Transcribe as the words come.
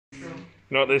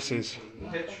You know what this is?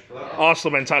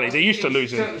 Arsenal mentality. They used to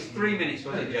lose So it. it was 3 minutes,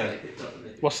 was it, Joe?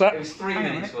 What's that? It was 3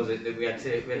 minutes, was it, that we had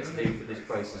to do for this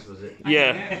process, was it?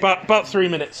 Yeah, but about 3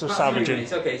 minutes of About 3 salvaging.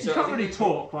 minutes, okay, so You can't really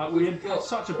talk, like, we had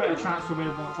such a better transfer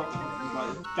window than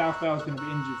what like, Gareth Bale's going to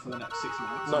be injured for the next 6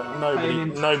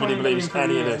 months. Nobody believes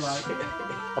any of this,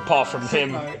 apart from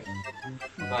him.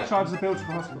 Charges the bill to the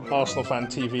hospital. Arsenal fan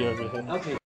TV over here.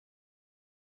 Okay.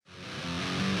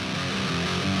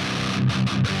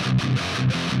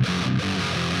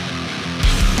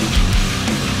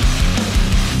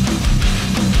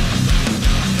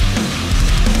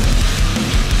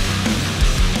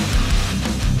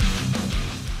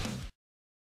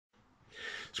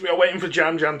 So we are waiting for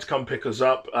Jam Jam to come pick us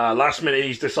up. Last minute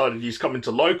he's decided he's coming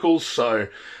to Locals, so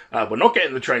we're not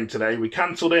getting the train today. We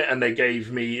cancelled it and they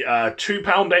gave me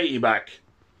 £2.80 back.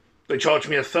 They charged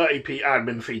me a 30p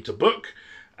admin fee to book,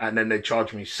 and then they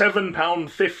charged me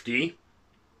 £7.50.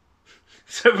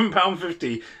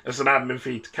 £7.50 as an admin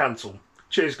fee to cancel.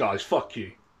 Cheers guys, fuck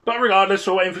you. But regardless,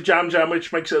 we're waiting for Jam Jam,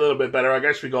 which makes it a little bit better. I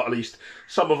guess we got at least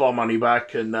some of our money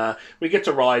back, and we get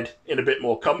to ride in a bit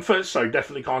more comfort, so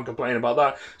definitely can't complain about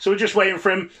that. So we're just waiting for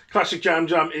him. Classic Jam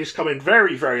Jam is coming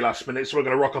very, very last minute, so we're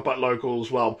going to rock up at Locals,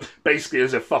 well, basically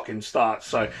as it fucking starts,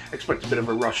 so expect a bit of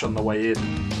a rush on the way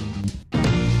in.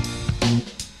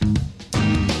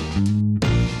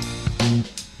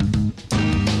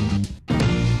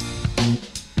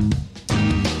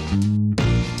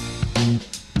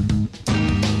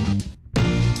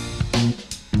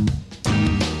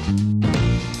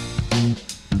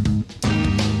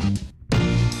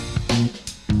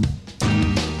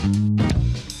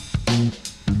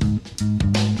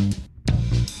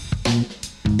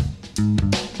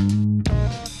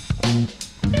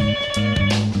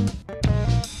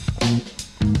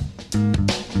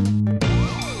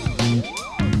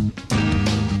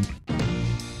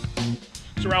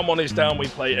 So round one is down, we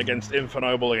play against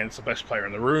Infonoble, against the best player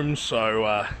in the room,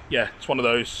 so yeah, it's one of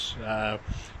those.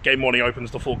 Game one he opens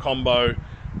the full combo,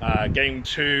 game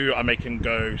two I make him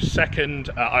go second,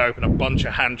 I open a bunch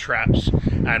of hand traps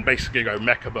and basically go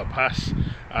Mechaba pass.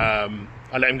 I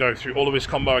let him go through all of his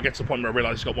combo. I get to the point where I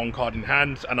realise he's got one card in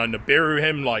hand, and I Nibiru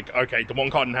him, like, okay, the one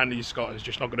card in hand he's got is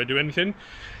just not going to do anything.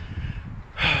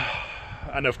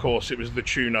 And of course it was the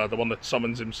tuner, the one that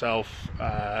summons himself,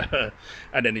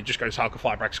 and then he just goes Hulk of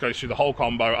Firebrax, goes through the whole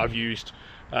combo. I've used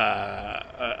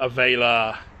a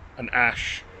Vela, an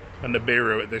Ash, a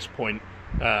Nibiru at this point,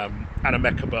 and a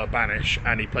Mechaba Banish,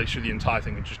 and he plays through the entire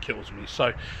thing and just kills me.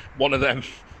 So one of them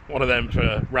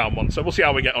for round one. So we'll see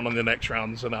how we get on the next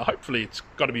rounds, and hopefully it's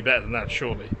got to be better than that,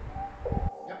 surely.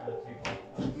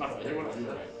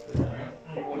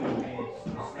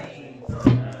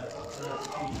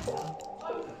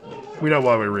 We know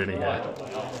why we're really here.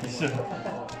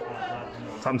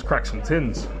 Time to crack some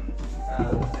tins.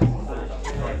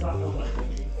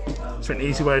 Is there an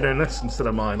easy way of doing this instead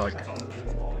of my, like,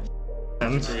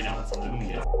 hands?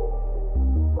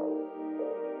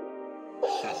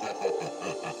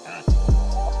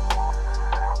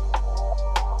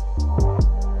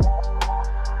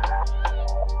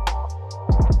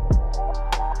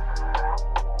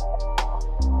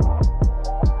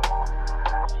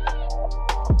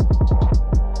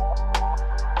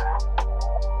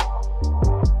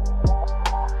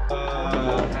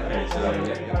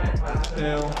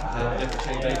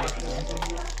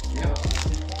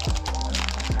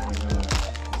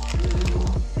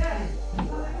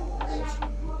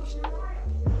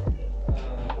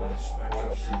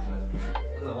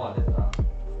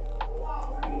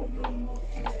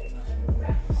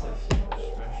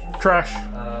 Trash.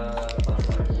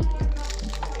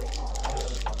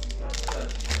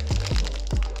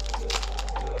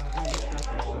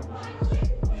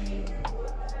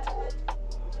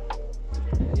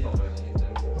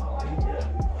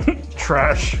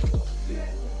 Trash.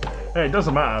 Hey, it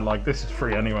doesn't matter, like, this is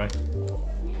free anyway.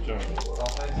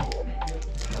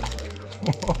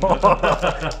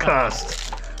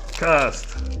 Cursed. Cursed.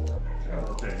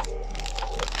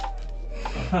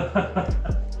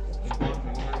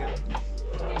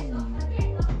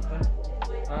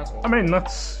 I mean,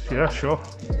 that's, yeah, sure.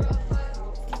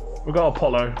 We've got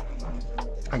Apollo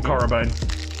and Corobane.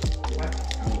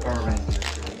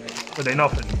 But they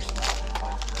nothing.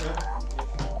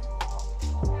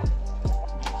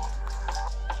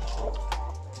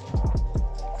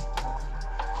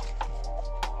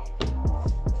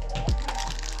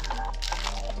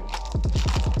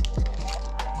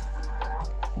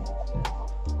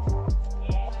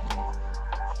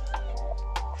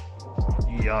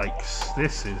 Yikes,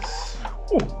 this is...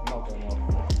 Ooh.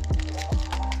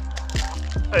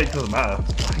 Hey, it doesn't matter.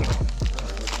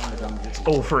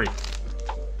 all free.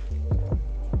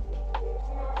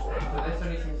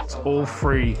 It's all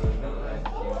free.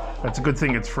 That's a good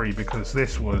thing it's free because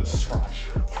this was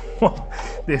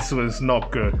this was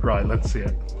not good. Right, let's see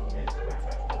it.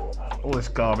 All this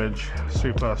garbage.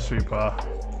 Super.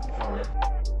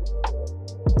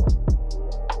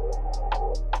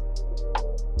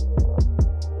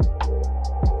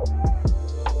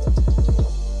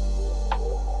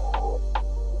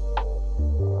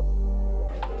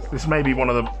 This may be one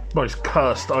of the most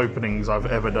cursed openings I've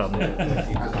ever done.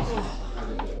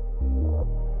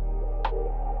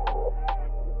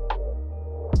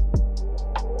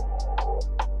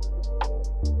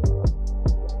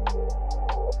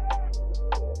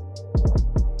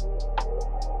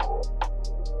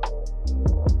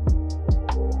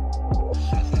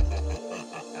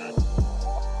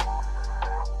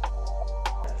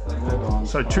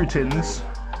 So 2 tins.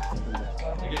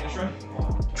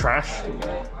 Trash.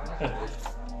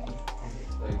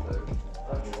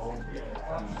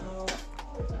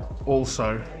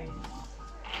 Also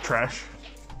trash.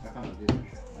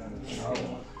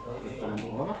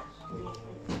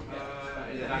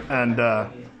 And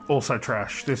also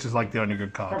trash. This is like the only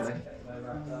good card.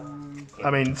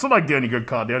 I mean, it's not like the only good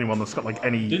card, the only one that's got like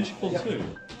any... Didn't you pull 2?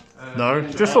 No,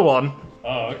 just the one.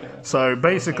 Oh, okay. So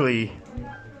basically,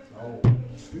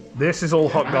 this is all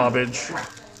hot garbage,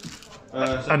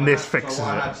 and this fixes it.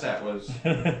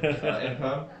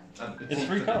 It's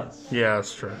 3 cards. Yeah,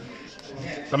 that's true.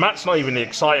 The mat's not even the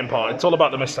exciting part. It's all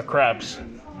about the Mr. Krabs.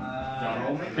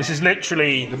 This is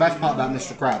literally The best part about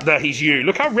Mr. Crab. that he's you.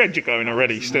 Look how red you're going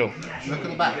already. Still. Look at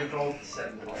the back.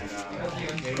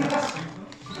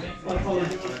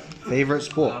 Favourite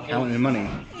sport? Counting money.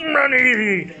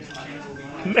 Money,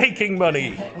 making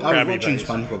money. I was Krabby watching face.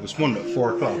 SpongeBob this morning at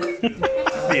 4 o'clock.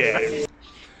 Yeah.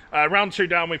 Round 2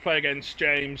 down, we play against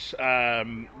James,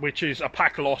 which is a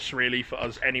pack loss really for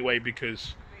us anyway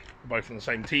because we're both on the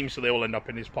same team, so they all end up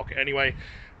in his pocket anyway.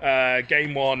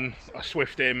 Game 1, I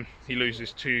swift him. He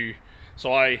loses 2,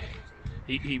 so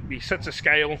he sets a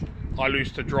scale. I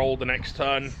lose to Droll the next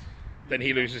turn. Then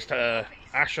he loses to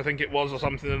Ash, I think it was, or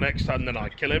something the next turn. Then I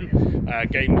kill him.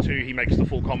 Game 2, he makes the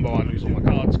full combo. I lose all my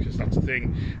cards because that's a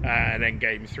thing. And then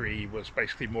game 3 was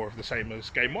basically more of the same as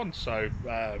game 1. So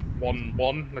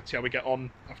 1-1. Let's see how we get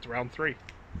on after round 3.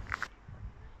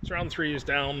 So round 3 is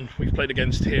down. We've played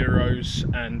against Heroes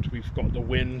and we've got the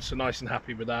win. So nice and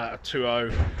happy with that. A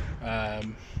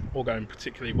 2-0. All going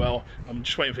particularly well. I'm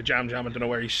just waiting for Jam. I don't know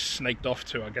where he's snaked off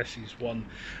to. I guess he's won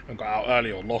and got out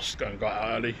early, or lost and got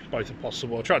out early. Both are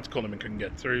possible. I tried to call him and couldn't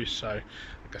get through. So I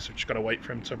guess we've just got to wait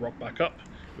for him to rock back up.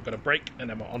 We've got a break and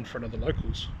then we're on for another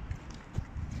Locals.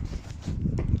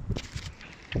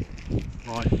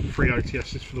 Right, 3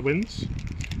 OTSs for the wins.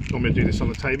 Want me to do this on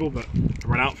the table, but I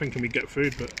ran out thinking we'd get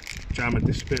food, but Jam had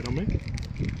disappeared on me.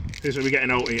 Here's where we get an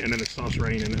ulti and then it starts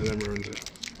raining and then ruins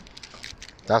it.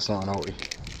 That's not an ulti.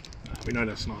 We know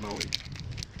that's not an ulti.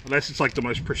 Unless it's like the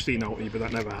most pristine ulti, but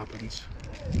that never happens.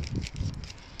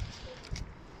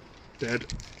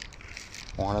 Dead.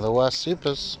 One of the worst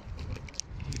supers.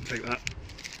 Take that.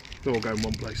 They'll all go in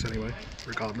one place anyway,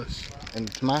 regardless.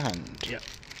 Into my hand. Yep.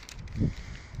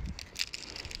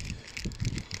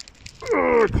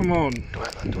 Oh, come on.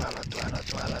 Dweller.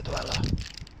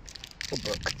 What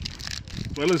book?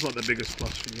 Dweller's like the biggest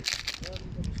plus for you.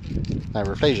 No,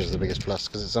 Rufioh's the biggest plus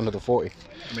because it's under the 40.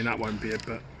 I mean, that won't be it,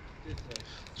 but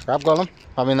Scrap Golem.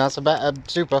 I mean, that's a better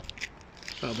super.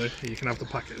 that'll do. You can have the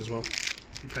packet as well.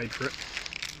 You paid for it.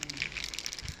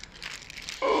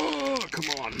 Oh,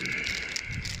 come on.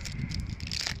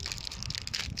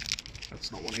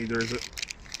 That's not one either, is it?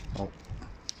 Oh.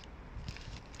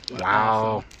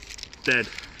 Wow. Dead.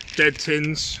 Dead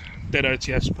tins. Dead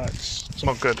OTS packs. It's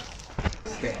not good.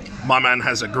 My man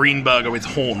has a green burger with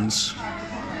horns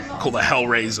called the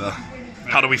Hellraiser.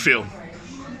 How do we feel?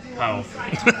 Powerful.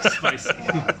 Spicy.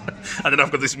 And then I've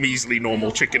got this measly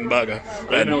normal chicken burger.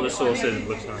 I don't know what the sauce is, it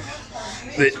looks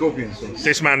nice. Scorpion sauce.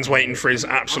 This man's waiting for his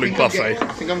absolute buffet. I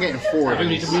think I'm getting 4 of We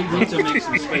need these. to make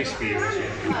some space for you.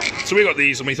 So we got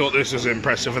these and we thought this was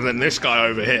impressive, and then this guy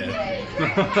over here,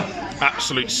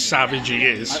 absolute savage he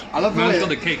is. I love the Man's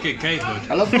way, got the KKK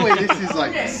hood. I love the way this is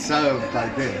like served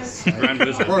like this. Like, Grand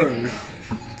Wizard. bro.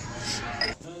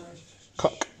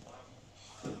 Cock.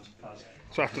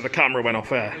 So after the camera went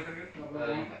off air,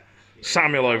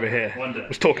 Samuel over here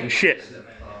was talking shit.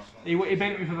 He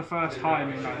beat me for the first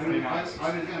time in like 3 months.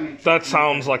 That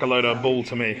sounds like a load of bull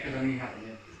to me.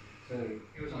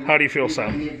 How do you feel,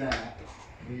 Sam?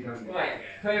 Right,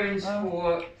 pairings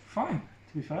for Fine,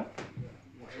 to be fair.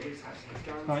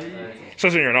 Like,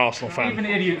 Especially when you're an Arsenal fan. even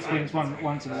idiots wins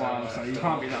once in a while, so you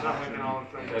can't be that happy.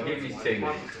 I'll give you 2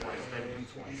 minutes.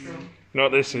 You know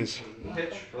what this is?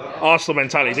 Arsenal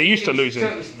mentality. They used to lose So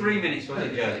it it. was 3 minutes,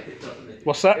 wasn't it, Joe?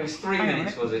 What's It that? was 3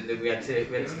 minutes, was it, that we had to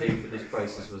do for this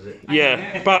process, was it?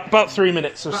 Yeah, about 3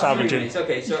 minutes of About 3 salvaging. minutes,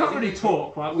 okay, so You I can't think really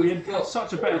talk. Like, we had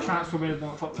such a better transfer window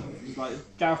than Tottenham. Like,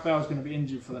 Gareth Bale's going to be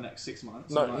injured for the next 6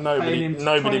 months. No, So, like, nobody paying him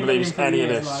 20 believes million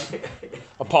any of for this, years,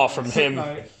 apart from him.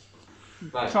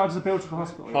 Like, charges a bill to the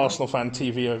hospital. Arsenal fan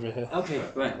TV over here. Okay,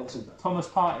 right, awesome. Thomas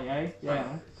Partey, eh? Yeah.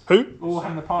 Who? All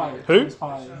having the party. Who? Thomas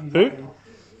Partey. He's Who? happy.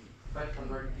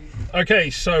 Okay,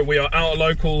 so we are out of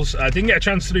locals. Didn't get a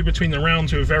chance to do between the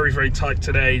rounds. We were very, very tight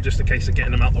today, just a case of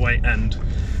getting them out the way and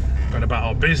going about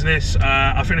our business.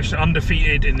 I finished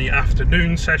undefeated in the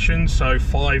afternoon session, so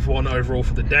 5-1 overall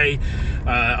for the day.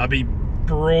 I beat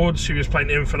Broads, who was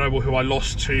playing Infinite, who I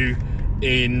lost to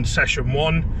in session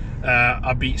 1.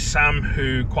 I beat Sam,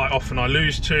 who quite often I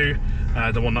lose to,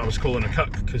 the one that I was calling a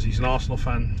cuck because he's an Arsenal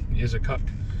fan. He is a cuck.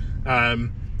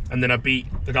 And then I beat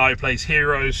the guy who plays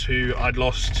Heroes, who I'd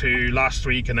lost to last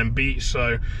week and then beat.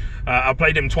 So I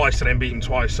played him twice and then beat him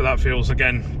twice. So that feels,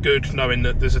 again, good, knowing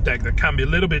that there's a deck that can be a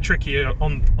little bit tricky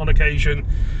on occasion.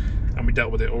 And we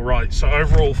dealt with it all right. So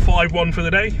overall, 5-1 for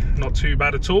the day. Not too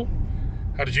bad at all.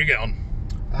 How did you get on?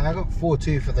 I got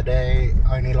 4-2 for the day.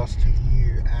 I only lost to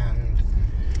you and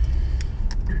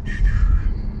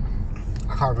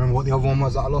I can't remember what the other one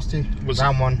was that I lost to. Was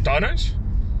round it 1. Dinos?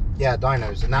 Yeah,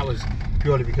 Dinos, and that was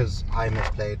purely because I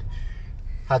misplayed.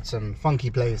 Had some funky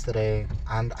plays today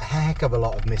and a heck of a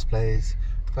lot of misplays,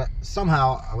 but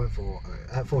somehow I went for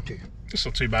 4-2. It's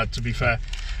not too bad, to be fair.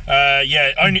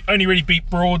 Yeah, only really beat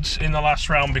Broads in the last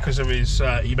round because of his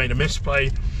he made a misplay.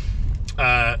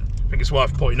 I think it's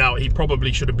worth pointing out he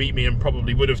probably should have beat me and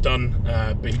probably would have done,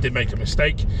 but he did make a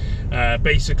mistake.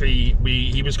 Basically,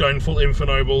 he was going full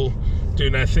Infonoble,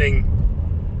 doing their thing.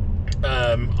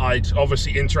 I'd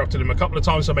obviously interrupted him a couple of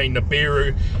times. I made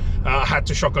Nibiru. I had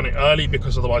to shotgun it early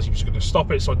because otherwise he was going to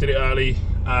stop it, so I did it early.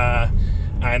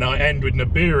 And I end with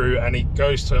Nibiru, and he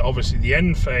goes to obviously the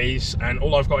end phase, and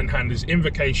all I've got in hand is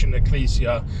Invocation,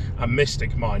 Ecclesia, and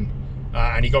Mystic Mine.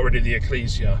 And he got rid of the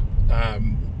Ecclesia.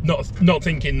 Not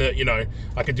thinking that, you know,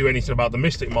 I could do anything about the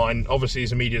Mystic Mine. Obviously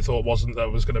his immediate thought wasn't that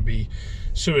it was going to be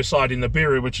suicide in the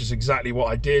Nibiru, which is exactly what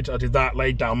I did. I did that,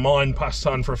 laid down mine, passed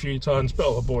turn for a few turns,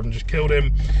 built up a board and just killed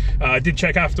him. I did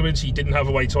check afterwards, he didn't have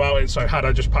a way to out it, so had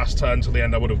I just passed turn till the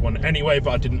end I would have won anyway,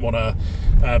 but I didn't want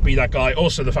to be that guy.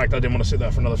 Also the fact that I didn't want to sit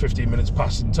there for another 15 minutes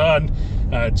passing turn.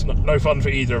 It's no fun for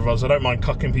either of us. I don't mind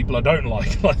cucking people I don't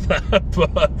like that,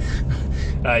 but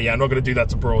yeah, I'm not going to do that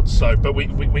to Broads. So, but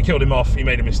we killed him off. He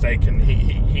made a mistake and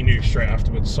he knew straight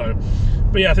afterwards. So,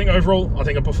 but yeah, I think overall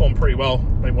I performed pretty well.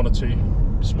 Maybe 1 or 2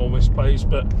 small misplays,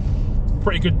 but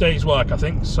pretty good day's work, I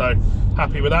think. So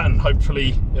happy with that, and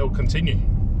hopefully it'll continue.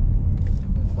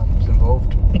 Bumps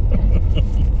involved.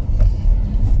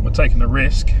 We're taking a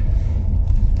risk.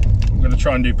 I'm going to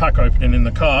try and do pack opening in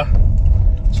the car,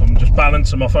 so I'm just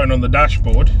balancing my phone on the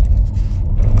dashboard.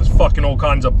 There's fucking all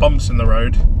kinds of bumps in the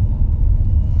road.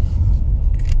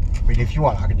 I mean, if you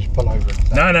want, I can just pull over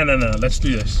and No, let's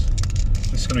do this.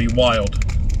 This is going to be wild.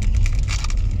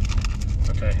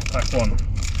 Okay, pack 1.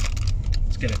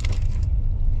 Let's get it.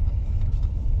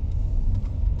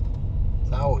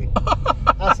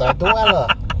 That's a dweller.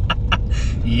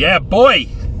 Yeah, boy!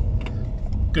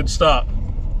 Good start.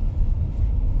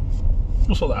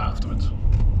 We'll sort that out afterwards.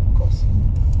 Of course.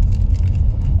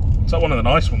 Is that one of the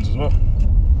nice ones as well?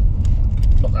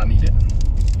 Not that I need it.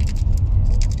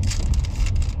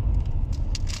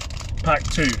 Pack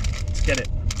 2. Let's get it.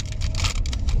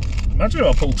 Imagine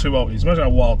if I pull 2 ulties. Imagine how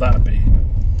wild that would be.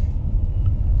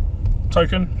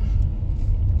 Token.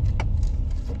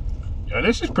 Yeah,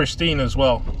 this is pristine as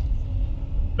well.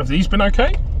 Have these been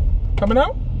okay? Coming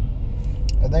out?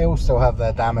 They all still have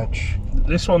their damage.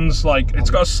 This one's like, it's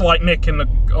got a slight nick in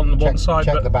on the one side.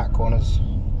 Check but the back corners.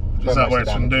 is that where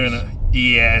it's from doing it?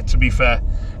 Yeah, to be fair,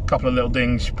 a couple of little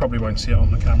dings. You probably won't see it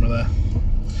on the camera there.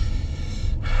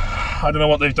 I don't know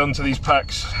what they've done to these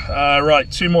packs. Right,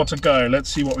 2 more to go. Let's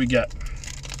see what we get.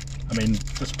 I mean,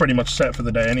 that's pretty much set for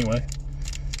the day anyway.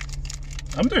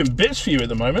 I'm doing bits for you at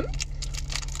the moment.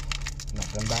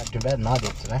 Not going back to bed and I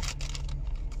did today.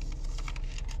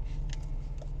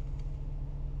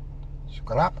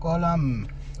 Scrap column.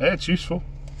 Yeah, it's useful.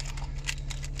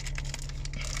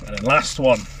 And then last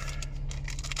one.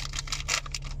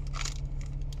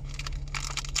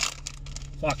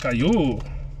 Fuck are you?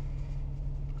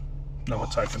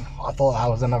 Another token. I thought that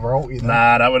was another ulti then.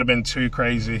 Nah, that would have been too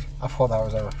crazy. I thought that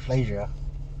was a Rufioh.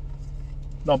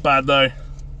 Not bad though.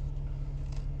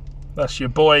 that's your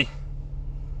boy.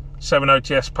 7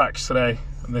 OTS packs today,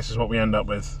 and this is what we end up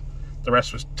with. The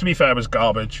rest was, to be fair, was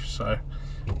garbage, so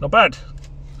not bad.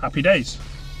 Happy days.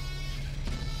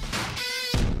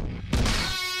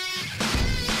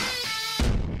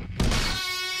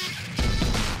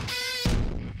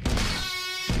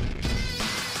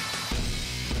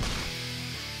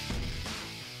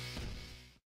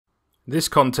 This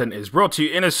content is brought to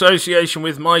you in association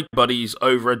with my buddies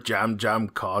over at Jam Jam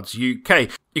Cards UK.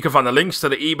 You can find the links to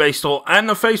the eBay store and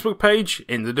the Facebook page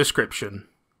in the description.